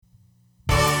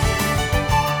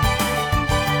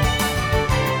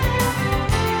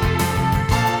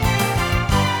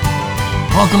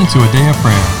Welcome to a day of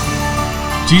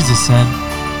prayer. Jesus said,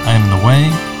 I am the way,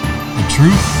 the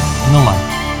truth, and the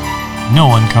life. No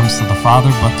one comes to the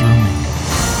Father but through me.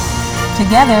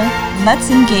 Together, let's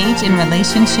engage in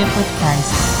relationship with Christ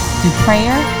through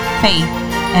prayer, faith,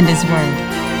 and His Word.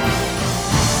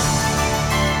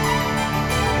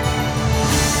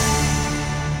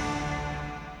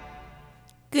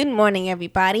 Good morning,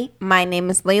 everybody. My name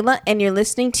is Layla, and you're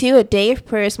listening to A Day of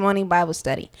Prayer's morning Bible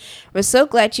study. We're so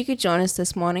glad you could join us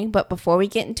this morning, but before we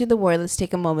get into the Word, let's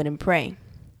take a moment and pray.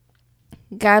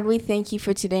 God, we thank you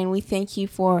for today, and we thank you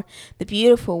for the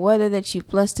beautiful weather that you've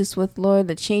blessed us with, Lord,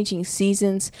 the changing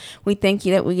seasons. We thank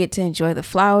you that we get to enjoy the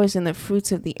flowers and the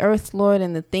fruits of the earth, Lord,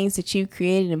 and the things that you've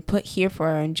created and put here for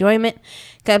our enjoyment.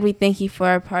 God, we thank you for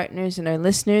our partners and our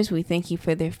listeners. We thank you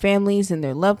for their families and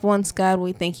their loved ones, God.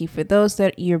 We thank you for those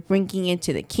that you're bringing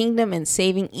into the kingdom and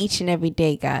saving each and every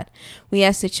day, God. We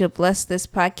ask that you'll bless this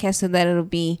podcast so that it'll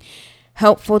be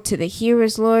helpful to the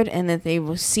hearers, Lord, and that they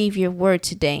receive your word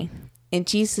today. In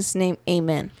Jesus' name,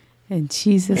 amen. In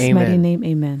Jesus' mighty name,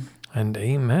 amen. And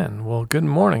amen. Well, good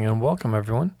morning and welcome,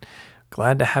 everyone.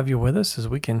 Glad to have you with us as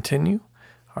we continue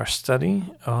our study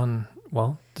on,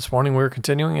 this morning we're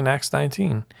continuing in Acts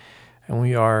 19. And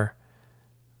we are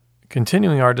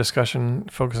continuing our discussion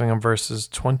focusing on verses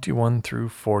 21 through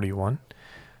 41.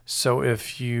 So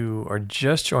if you are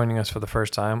just joining us for the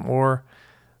first time or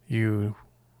you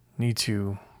need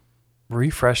to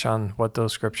refresh on what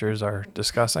those scriptures are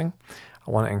discussing,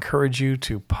 I want to encourage you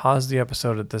to pause the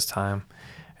episode at this time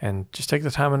and just take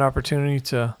the time and opportunity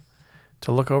to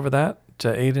look over that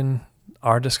to aid in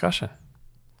our discussion.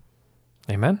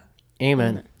 Amen?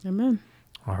 Amen. Amen.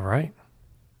 All right.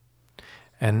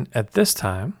 And at this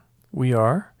time, we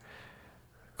are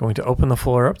going to open the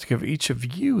floor up to give each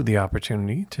of you the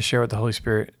opportunity to share what the Holy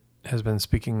Spirit has been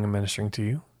speaking and ministering to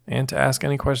you and to ask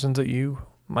any questions that you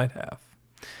might have.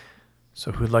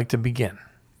 So who'd like to begin?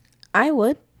 I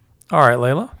would. All right,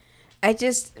 Layla. I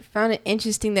just found it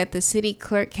interesting that the city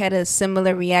clerk had a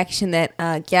similar reaction that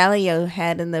Gallio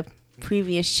had in the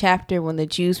previous chapter when the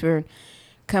Jews were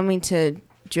coming to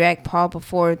drag Paul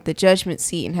before the judgment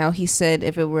seat, and how he said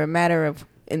if it were a matter of,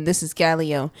 and this is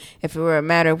Gallio, if it were a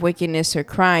matter of wickedness or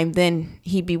crime, then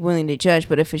he'd be willing to judge.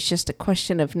 But if it's just a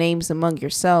question of names among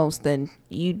yourselves, then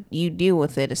you deal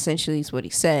with it, essentially is what he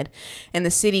said. And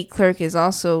the city clerk is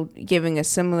also giving a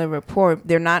similar report.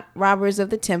 They're not robbers of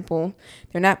the temple.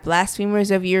 They're not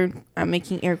blasphemers of your, I'm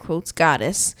making air quotes,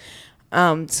 goddess.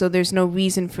 So there's no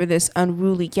reason for this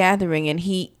unruly gathering. And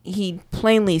he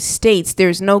plainly states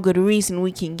there's no good reason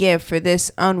we can give for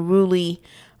this unruly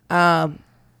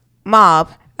mob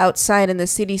outside in the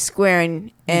city square.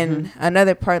 And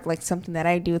another part, like something that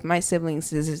I do with my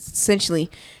siblings, is essentially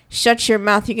shut your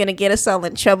mouth. You're going to get us all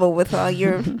in trouble with all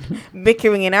your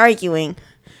bickering and arguing.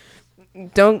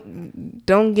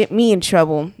 Don't get me in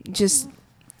trouble. Just,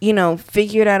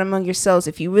 figure it out among yourselves.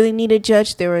 If you really need a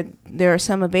judge, there are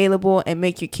some available, and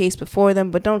make your case before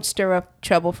them, but don't stir up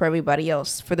trouble for everybody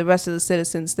else, for the rest of the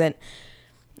citizens that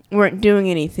weren't doing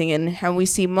anything. And how we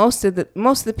see most of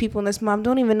the people in this mob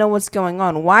don't even know what's going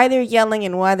on, why they're yelling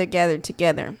and why they're gathered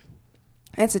together.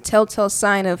 That's a telltale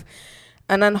sign of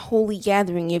an unholy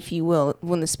gathering, if you will,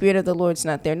 when the Spirit of the Lord's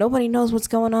not there. Nobody knows what's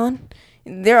going on.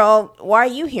 They're all, why are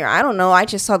you here? I don't know. I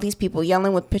just saw these people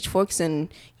yelling with pitchforks and,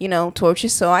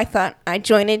 torches, so I thought I'd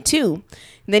join in too.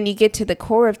 And then you get to the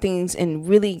core of things and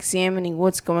really examining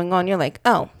what's going on. You're like,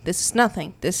 oh, this is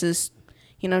nothing. This is,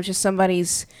 just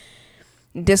somebody's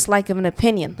dislike of an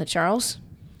opinion. Charles?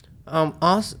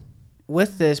 Also,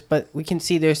 with this, but we can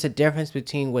see there's a difference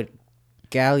between what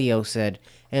Gallio said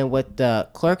and what the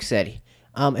clerk said.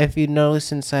 If you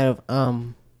notice inside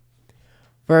of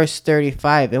verse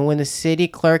 35, and when the city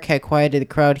clerk had quieted the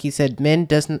crowd, he said, Men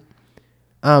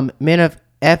of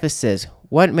Ephesus,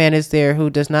 what man is there who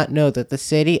does not know that the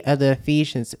city of the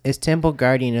Ephesians is temple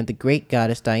guardian of the great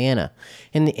goddess Diana,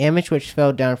 in the image which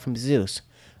fell down from Zeus?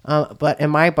 But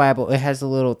in my Bible, it has a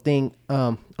little thing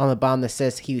on the bottom that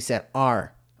says he said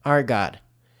our God.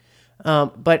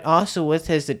 But also with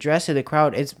his address to the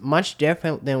crowd, it's much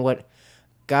different than what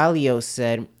Gallio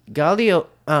said. Gallio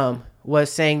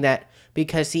was saying that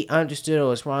because he understood it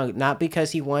was wrong, not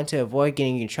because he wanted to avoid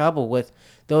getting in trouble with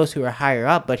those who are higher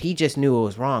up, but he just knew it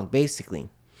was wrong, basically.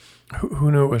 Who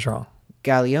knew it was wrong?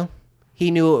 Gallio. He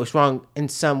knew it was wrong in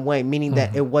some way, meaning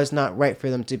that it was not right for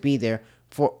them to be there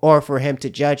for him to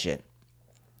judge it.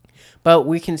 But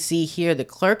we can see here the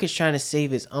clerk is trying to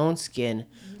save his own skin,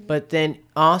 but then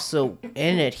also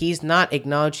in it, he's not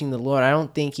acknowledging the Lord. I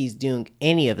don't think he's doing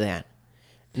any of that.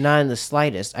 Not in the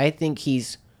slightest. I think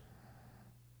he's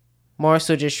more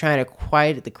so just trying to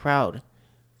quiet the crowd.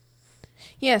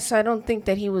 Yes, I don't think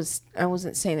that I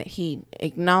wasn't saying that he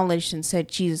acknowledged and said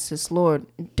Jesus is Lord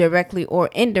directly or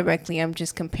indirectly. I'm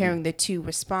just comparing the two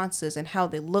responses and how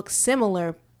they look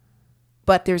similar,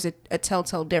 but there's a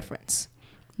telltale difference.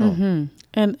 And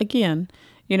again,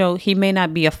 he may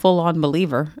not be a full-on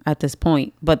believer at this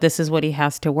point, but this is what he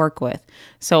has to work with.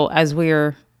 So as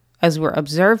we're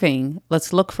observing,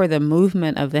 let's look for the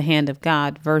movement of the hand of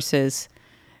God versus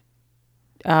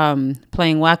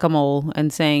playing whack-a-mole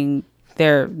and saying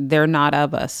they're not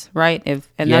of us, right?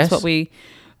 That's what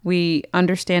we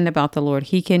understand about the Lord.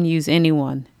 He can use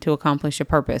anyone to accomplish a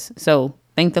purpose. So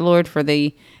thank the Lord for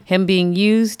him being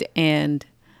used and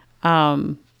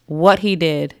what he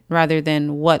did rather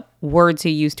than what words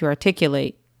he used to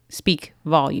articulate speak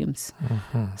volumes.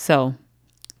 So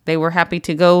they were happy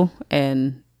to go,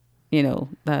 and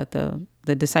the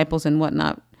disciples and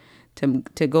whatnot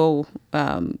to go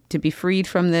to be freed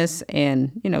from this,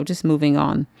 and just moving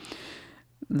on.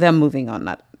 Them moving on,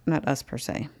 not us per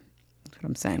se. That's what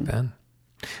I'm saying. Ben,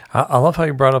 I love how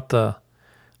you brought up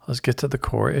let's get to the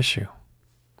core issue,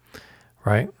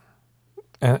 right?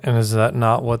 And is that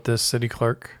not what this city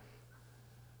clerk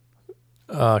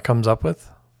comes up with?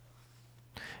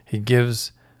 He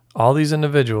gives all these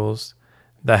individuals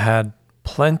that had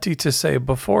plenty to say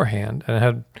beforehand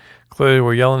and clearly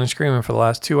were yelling and screaming for the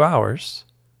last 2 hours.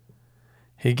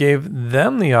 He gave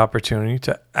them the opportunity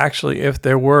to actually, if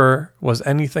there was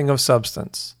anything of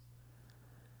substance,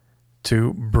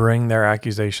 to bring their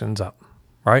accusations up,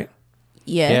 right?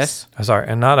 Yes. Sorry,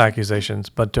 and not accusations,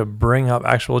 but to bring up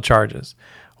actual charges.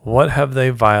 What have they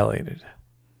violated?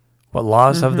 What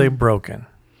laws have they broken?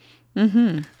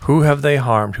 Who have they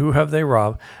harmed? Who have they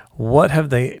robbed? What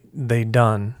have they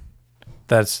done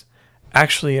that's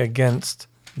actually against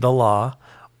the law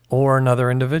or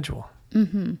another individual?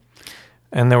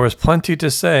 And there was plenty to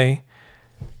say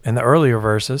in the earlier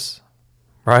verses,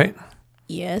 right?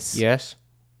 Yes. Yes.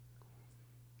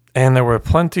 And there were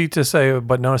plenty to say,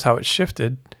 but notice how it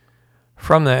shifted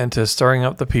from that into stirring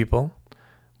up the people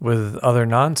with other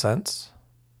nonsense.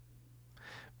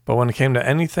 But when it came to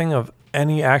anything of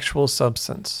any actual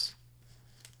substance,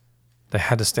 they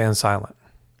had to stand silent.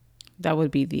 That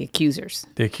would be the accusers.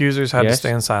 The accusers had to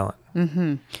stand silent.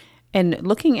 And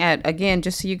looking at, again,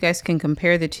 just so you guys can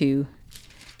compare the two,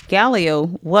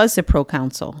 Gallio was a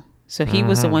proconsul, so he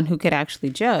was the one who could actually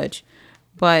judge.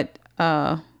 But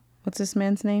what's this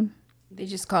man's name? They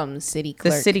just call him the city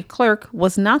clerk. The city clerk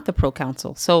was not the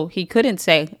proconsul, so he couldn't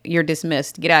say, "You're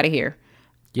dismissed. Get out of here."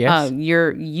 Yes.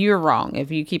 You're wrong.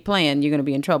 If you keep playing, you're going to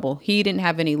be in trouble. He didn't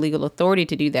have any legal authority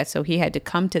to do that, so he had to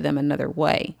come to them another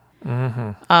way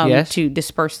to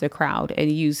disperse the crowd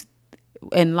and use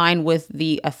in line with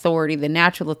the authority, the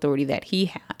natural authority that he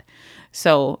had.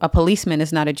 So a policeman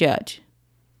is not a judge,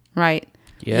 right?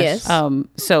 Yes.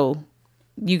 So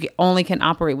you only can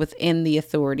operate within the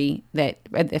authority that,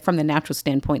 from the natural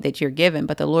standpoint, that you're given.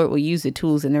 But the Lord will use the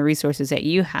tools and the resources that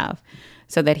you have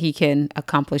so that he can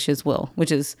accomplish his will,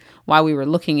 which is why we were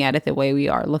looking at it the way we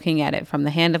are, looking at it from the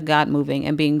hand of God moving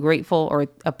and being grateful or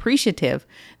appreciative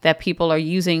that people are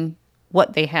using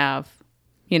what they have,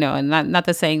 and not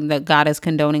the saying that God is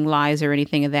condoning lies or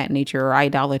anything of that nature or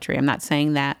idolatry. I'm not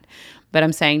saying that, but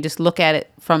I'm saying just look at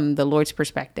it from the Lord's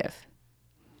perspective.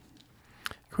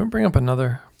 Can we bring up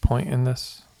another point in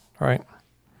this? All right.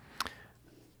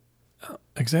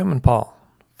 Examine Paul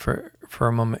for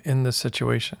a moment in this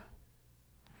situation.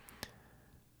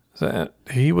 So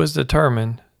he was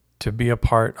determined to be a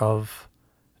part of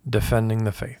defending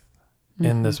the faith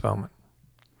in this moment.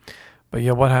 But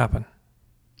yet what happened?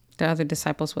 The other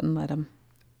disciples wouldn't let him.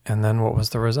 And then what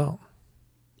was the result?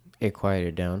 It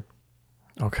quieted down.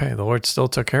 Okay, the Lord still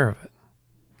took care of it.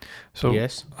 So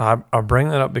yes. I bring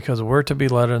that up because we're to be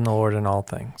led in the Lord in all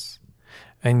things.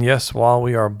 And yes, while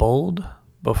we are bold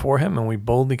before him and we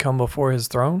boldly come before his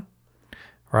throne,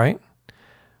 right?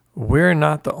 We're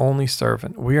not the only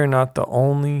servant. We are not the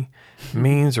only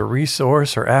means or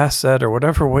resource or asset or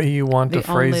whatever way you want to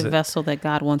phrase it. The only vessel that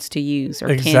God wants to use or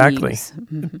exactly.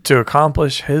 can use. To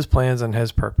accomplish his plans and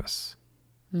his purpose.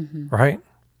 Right?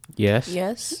 Yes.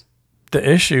 Yes. The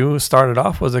issue started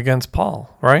off was against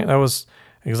Paul, right? That was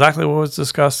exactly what was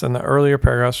discussed in the earlier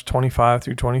paragraphs, 25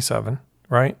 through 27,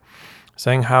 right?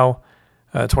 Saying how,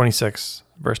 26,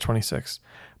 verse 26,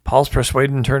 Paul's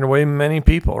persuaded and turned away many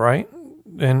people, right?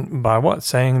 And by what?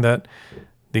 Saying that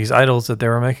these idols that they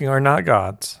were making are not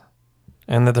gods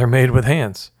and that they're made with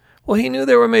hands. Well, he knew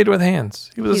they were made with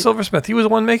hands. He was a silversmith. He was the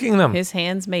one making them. His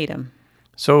hands made them.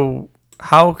 So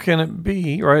how can it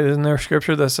be, right? Isn't there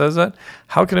scripture that says that?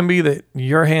 How can it be that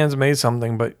your hands made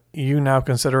something, but you now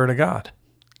consider it a god?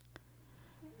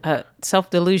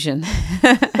 Self-delusion.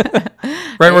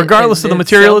 right? Regardless of the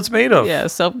material it's made of. Yeah,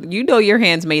 so your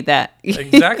hands made that.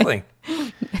 Exactly.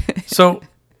 So,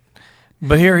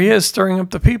 but here he is stirring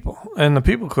up the people, and the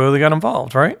people clearly got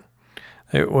involved, right?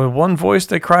 With one voice,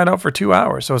 they cried out for 2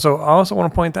 hours. So I also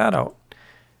want to point that out.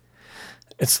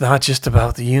 It's not just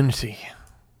about the unity.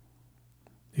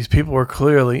 These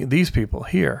people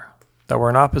here that were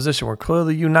in opposition were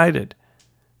clearly united.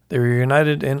 They were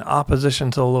united in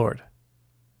opposition to the Lord.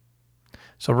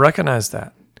 So recognize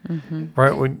that,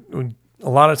 right? We, a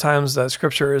lot of times that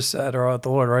scripture is said about the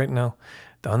Lord, right? No,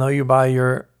 they'll know you by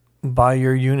your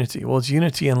unity. Well, it's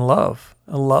unity in love,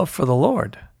 a love for the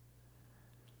Lord,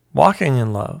 walking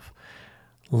in love,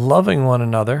 loving one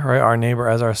another, right? Our neighbor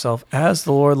as ourselves, as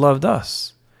the Lord loved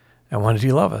us. And when did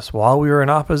he love us? While we were in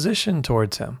opposition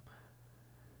towards him.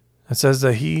 It says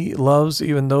that he loves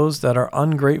even those that are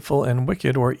ungrateful and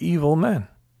wicked or evil men.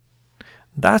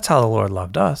 That's how the Lord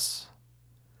loved us.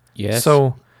 Yes.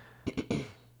 So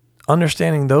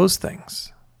understanding those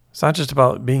things, it's not just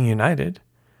about being united.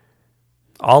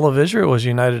 All of Israel was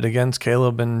united against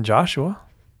Caleb and Joshua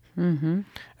and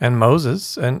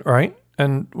Moses, and right?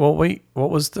 And well, wait,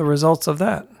 what was the results of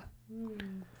that?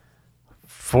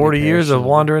 40 years of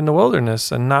wandering in the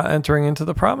wilderness and not entering into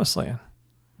the promised land.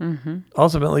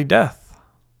 Ultimately death.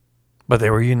 But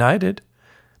they were united.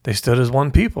 They stood as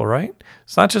one people, right?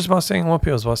 It's not just about standing in one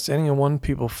people, it's about standing in one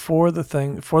people for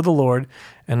the Lord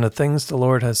and the things the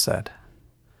Lord has said.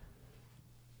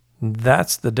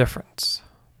 That's the difference.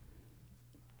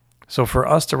 So for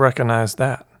us to recognize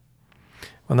that,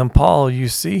 and then Paul, you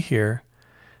see here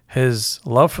his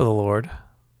love for the Lord,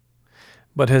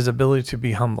 but his ability to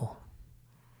be humble.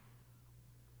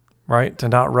 Right? To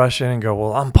not rush in and go,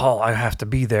 well, I'm Paul, I have to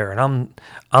be there, and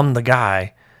I'm the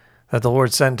guy that the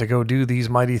Lord sent to go do these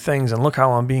mighty things, and look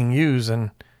how I'm being used.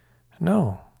 And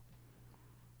no.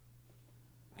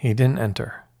 He didn't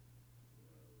enter.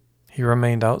 He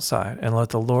remained outside and let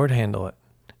the Lord handle it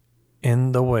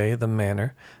in the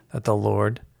manner that the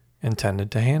Lord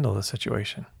intended to handle the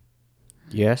situation.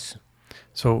 Yes.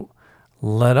 So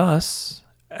let us,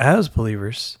 as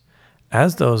believers,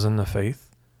 as those in the faith,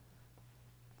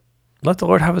 let the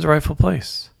Lord have his rightful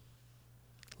place.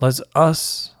 Let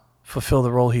us fulfill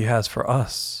the role he has for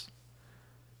us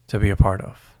to be a part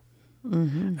of.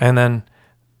 And then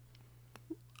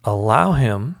allow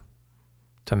him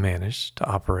to manage, to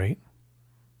operate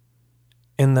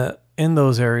in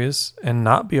those areas and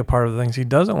not be a part of the things he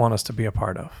doesn't want us to be a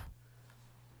part of.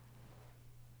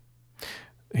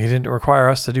 He didn't require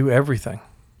us to do everything.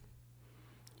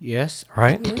 Yes.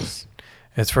 Right? Yes.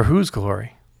 It's for whose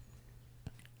glory?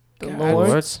 The Lord's.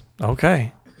 Lord's.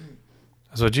 Okay.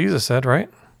 That's what Jesus said, right?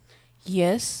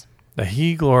 Yes. That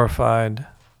he glorified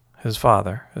his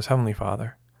Father, his heavenly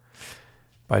Father,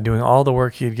 by doing all the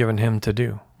work he had given him to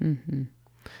do.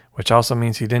 Which also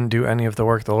means he didn't do any of the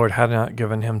work the Lord had not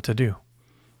given him to do.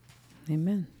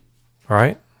 Amen.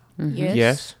 Right? Yes.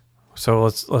 Yes. So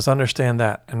let's understand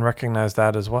that and recognize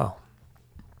that as well.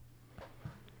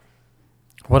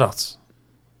 What else?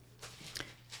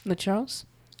 Charles?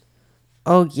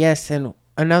 Oh, yes. And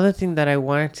another thing that I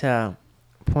wanted to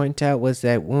point out was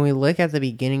that when we look at the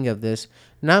beginning of this,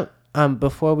 not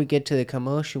before we get to the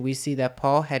commotion, we see that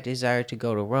Paul had desired to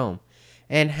go to Rome,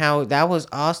 and how that was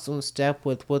also in step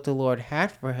with what the Lord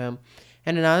had for him.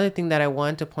 And another thing that I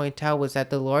wanted to point out was that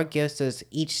the Lord gives us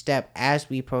each step as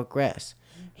we progress.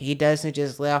 He doesn't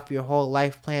just lay off your whole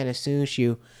life plan as soon as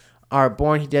you are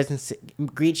born. He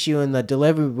doesn't greet you in the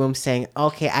delivery room saying,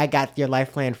 okay, I got your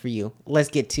life plan for you. Let's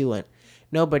get to it.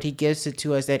 No, but he gives it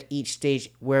to us at each stage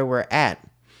where we're at.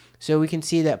 So we can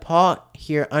see that Paul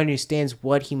here understands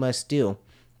what he must do.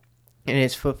 And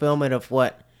it's fulfillment of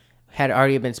what had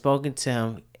already been spoken to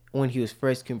him when he was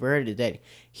first converted, that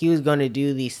he was going to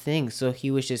do these things. So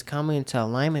he was just coming into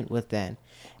alignment with that.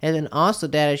 And then also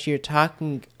that as you're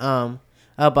talking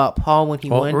about Paul when he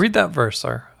went... read that verse,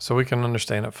 sir, so we can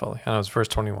understand it fully. I know it's verse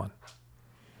 21.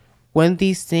 When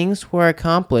these things were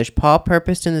accomplished, Paul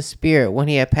purposed in the Spirit, when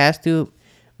he had passed through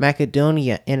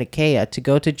Macedonia and Achaia, to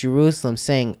go to Jerusalem,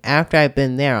 saying, after I've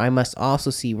been there, I must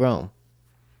also see Rome.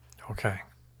 Okay.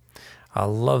 I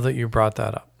love that you brought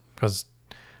that up, because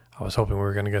I was hoping we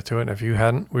were going to get to it. And if you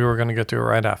hadn't, we were going to get to it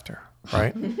right after,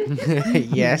 right?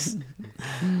 Yes.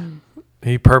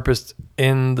 He purposed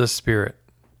in the Spirit.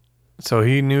 So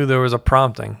he knew there was a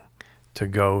prompting to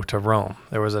go to Rome.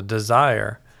 There was a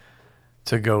desire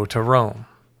to go to Rome.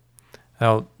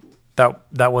 Now,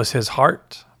 that was his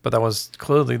heart, but that was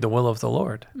clearly the will of the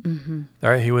Lord. All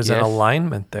right, he was in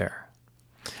alignment there.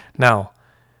 Now,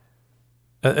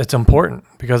 it's important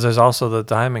because there's also the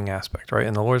timing aspect, right?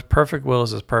 And the Lord's perfect will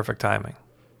is his perfect timing.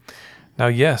 Now,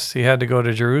 yes, he had to go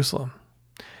to Jerusalem.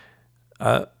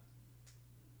 I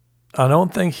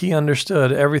don't think he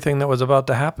understood everything that was about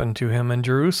to happen to him in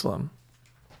Jerusalem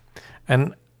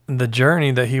and the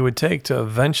journey that he would take to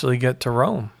eventually get to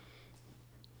Rome.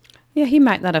 Yeah, he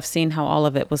might not have seen how all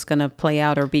of it was going to play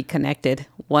out or be connected.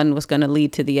 One was going to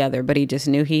lead to the other, but he just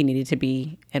knew he needed to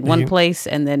be at one place,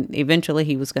 and then eventually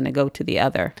he was going to go to the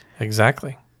other.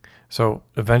 Exactly. So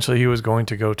eventually he was going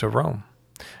to go to Rome.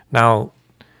 Now,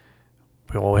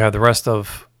 we have the rest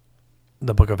of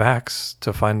the book of Acts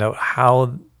to find out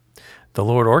how the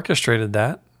Lord orchestrated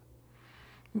that,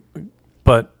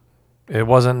 but it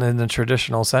wasn't in the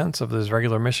traditional sense of those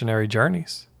regular missionary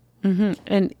journeys.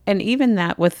 Mm-hmm. And even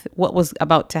that with what was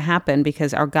about to happen,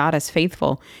 because our God is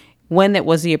faithful, when it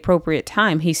was the appropriate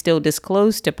time, he still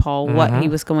disclosed to Paul what he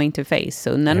was going to face.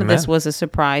 So none of this was a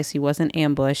surprise. He wasn't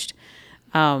ambushed,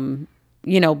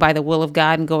 by the will of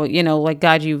God and go, like,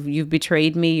 God, you've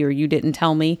betrayed me, or you didn't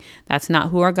tell me. That's not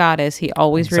who our God is. He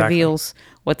always reveals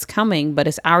what's coming, but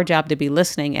it's our job to be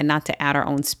listening and not to add our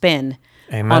own spin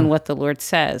on what the Lord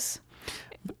says.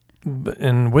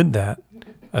 And with that,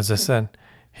 as I said,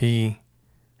 he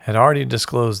had already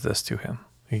disclosed this to him.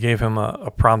 He gave him a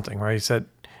prompting, right? He said,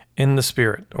 in the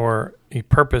Spirit, or he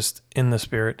purposed in the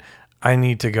Spirit, I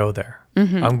need to go there.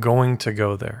 I'm going to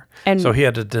go there. And so he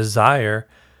had a desire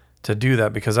to do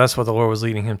that because that's what the Lord was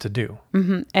leading him to do.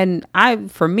 And I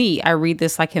read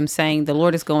this like him saying, the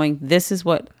Lord is going, this is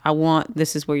what I want.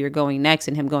 This is where you're going next.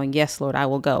 And him going, yes, Lord, I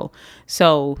will go.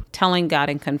 So telling God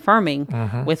and confirming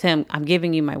with him, I'm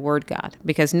giving you my word, God,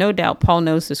 because no doubt Paul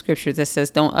knows the scripture that says,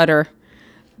 don't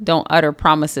utter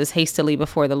promises hastily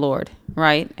before the Lord.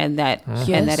 Right. And that,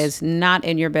 and that is not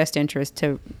in your best interest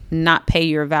to not pay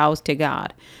your vows to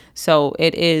God. So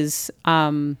it is,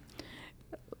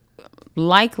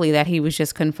 likely that he was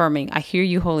just confirming, I hear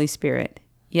you, Holy Spirit.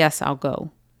 Yes, I'll go.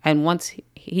 And once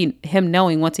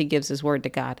once he gives his word to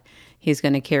God, he's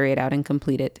going to carry it out and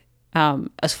complete it,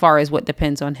 as far as what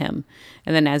depends on him.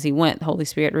 And then as he went, the Holy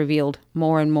Spirit revealed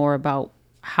more and more about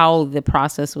how the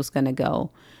process was going to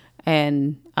go,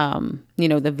 and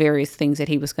the various things that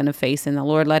he was going to face. And the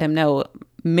Lord let him know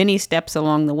many steps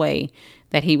along the way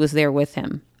that he was there with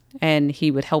him. And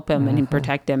he would help him and he'd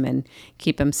protect him and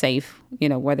keep him safe,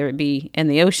 whether it be in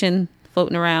the ocean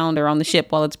floating around or on the ship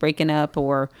while it's breaking up,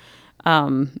 or,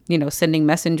 sending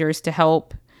messengers to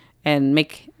help and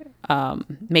make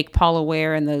Paul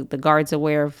aware and the guards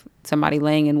aware of somebody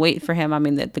laying in wait for him. I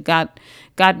mean, that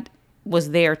God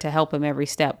was there to help him every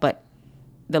step, but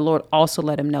the Lord also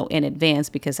let him know in advance,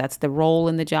 because that's the role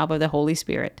and the job of the Holy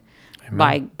Spirit.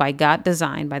 By God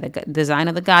design, by the design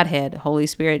of the Godhead, Holy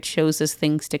Spirit shows us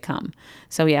things to come.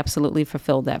 So he absolutely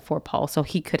fulfilled that for Paul. So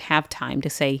he could have time to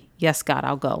say, yes, God,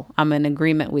 I'll go. I'm in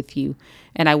agreement with you,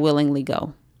 and I willingly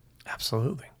go.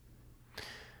 Absolutely.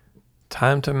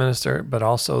 Time to minister, but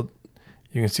also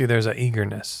you can see there's an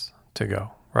eagerness to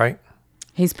go, right?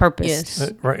 He's purposed.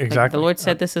 Yes. Right, exactly. Like the Lord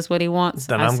said, this is what he wants.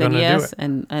 Then I I'm said gonna yes, do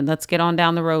it. and let's get on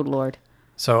down the road, Lord.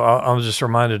 So I was just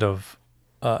reminded of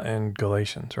in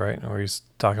Galatians, right, where he's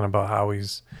talking about how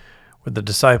he's with the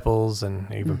disciples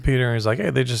and even Peter, and he's like,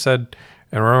 hey, they just said,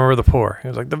 and remember the poor. He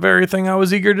was like, the very thing I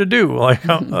was eager to do. Like,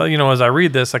 as I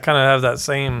read this, I kind of have that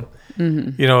same,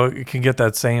 you can get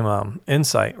that same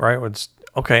insight, right? It's,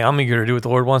 okay, I'm eager to do what the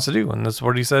Lord wants to do. And that's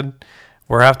what he said,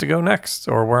 where I have to go next,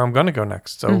 or where I'm going to go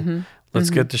next. So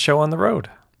let's get the show on the road.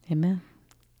 Amen.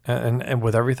 And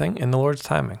with everything in the Lord's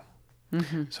timing.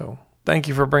 So thank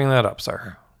you for bringing that up,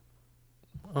 sir.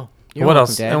 Oh, what welcome,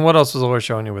 else? Dad. And what else was the Lord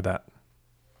showing you with that?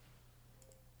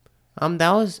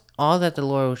 That was all that the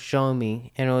Lord was showing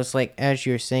me, and it was like, as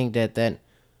you're saying that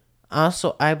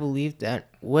also I believe that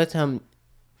with him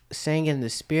saying in the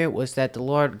Spirit was that the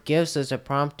Lord gives us a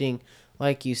prompting,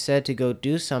 like you said, to go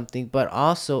do something, but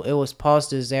also it was Paul's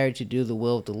desire to do the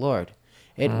will of the Lord.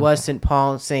 It wasn't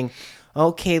Paul saying,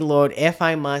 okay, Lord, if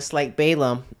I must, like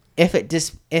Balaam, if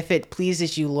it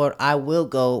pleases you, Lord, I will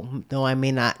go, though I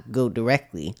may not go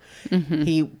directly.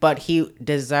 But he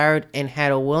desired and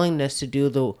had a willingness to do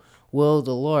the will of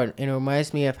the Lord. And it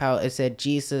reminds me of how it said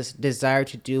Jesus desired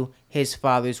to do his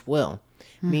Father's will,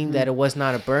 meaning that it was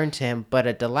not a burden to him, but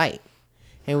a delight.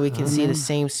 And we can see the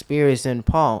same spirit is in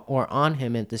Paul, or on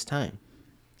him at this time.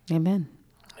 Amen.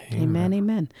 Amen.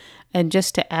 Amen. And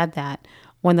just to add that,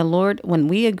 when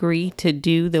we agree to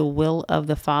do the will of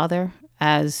the Father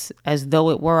as though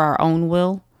it were our own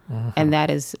will, and that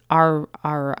is our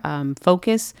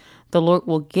focus, the Lord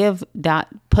will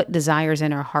put desires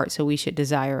in our heart, so we should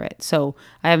desire it. So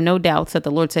I have no doubts that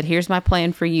the Lord said, here's my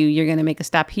plan for you. You're going to make a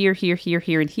stop here, here, here,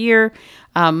 here, and here.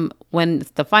 When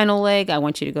it's the final leg, I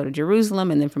want you to go to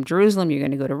Jerusalem, and then from Jerusalem, you're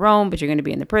going to go to Rome, but you're going to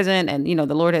be in the prison. And,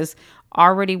 the Lord has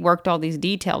already worked all these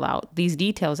details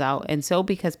out. And so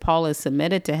because Paul is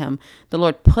submitted to him, the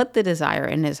Lord put the desire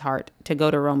in his heart to go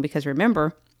to Rome, because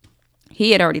remember,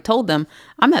 he had already told them,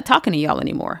 I'm not talking to y'all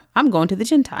anymore. I'm going to the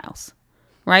Gentiles.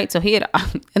 Right. So he had,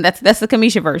 and that's the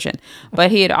Kamisha version, but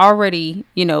he had already,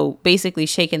 basically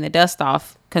shaken the dust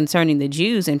off concerning the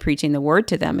Jews and preaching the word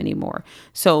to them anymore.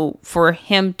 So for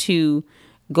him to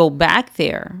go back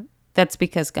there, that's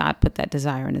because God put that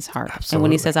desire in his heart. Absolutely. And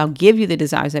when he says, I'll give you the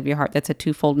desires of your heart, that's a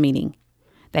twofold meaning,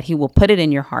 that he will put it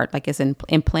in your heart, like it's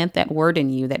implant that word in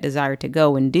you, that desire to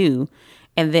go and do,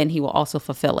 and then he will also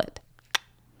fulfill it.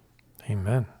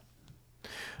 Amen.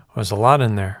 There's a lot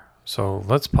in there. So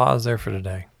let's pause there for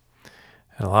today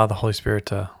and allow the Holy Spirit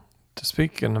to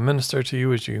speak and to minister to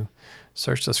you as you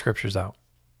search the scriptures out.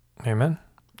 Amen.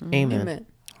 Amen.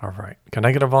 All right. Can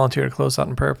I get a volunteer to close out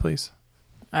in prayer, please?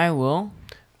 I will.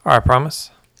 All right, promise.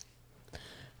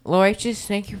 Lord, I just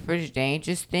thank you for today.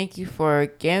 Just thank you for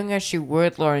giving us your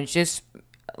word, Lord, and just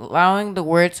allowing the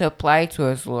word to apply to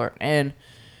us, Lord, and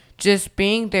just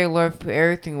being there, Lord, for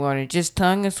everything, Lord, and just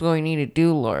telling us what we need to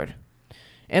do, Lord.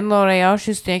 And Lord, I also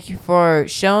just thank you for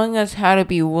showing us how to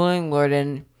be willing, Lord,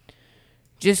 and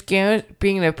just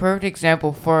being the perfect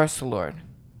example for us, Lord.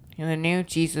 In the name of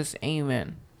Jesus,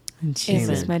 amen. In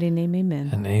Jesus' mighty name,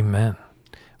 amen. And amen.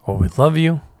 Well, we love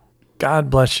you. God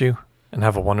bless you, and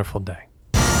have a wonderful day.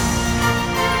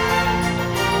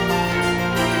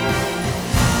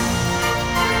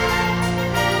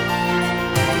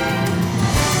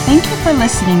 Thank you for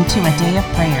listening to A Day of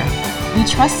Prayer. We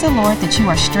trust the Lord that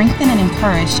you are strengthened and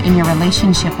encouraged in your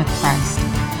relationship with Christ.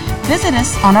 Visit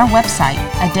us on our website,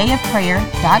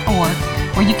 adayofprayer.org,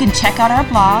 where you can check out our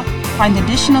blog, find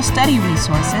additional study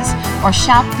resources, or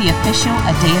shop the official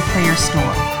A Day of Prayer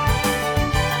store.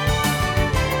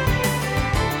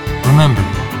 Remember,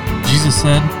 Jesus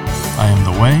said, I am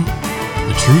the way,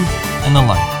 the truth, and the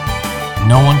life.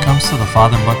 No one comes to the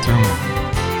Father but through me.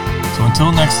 So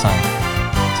until next time,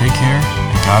 take care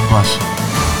and God bless you.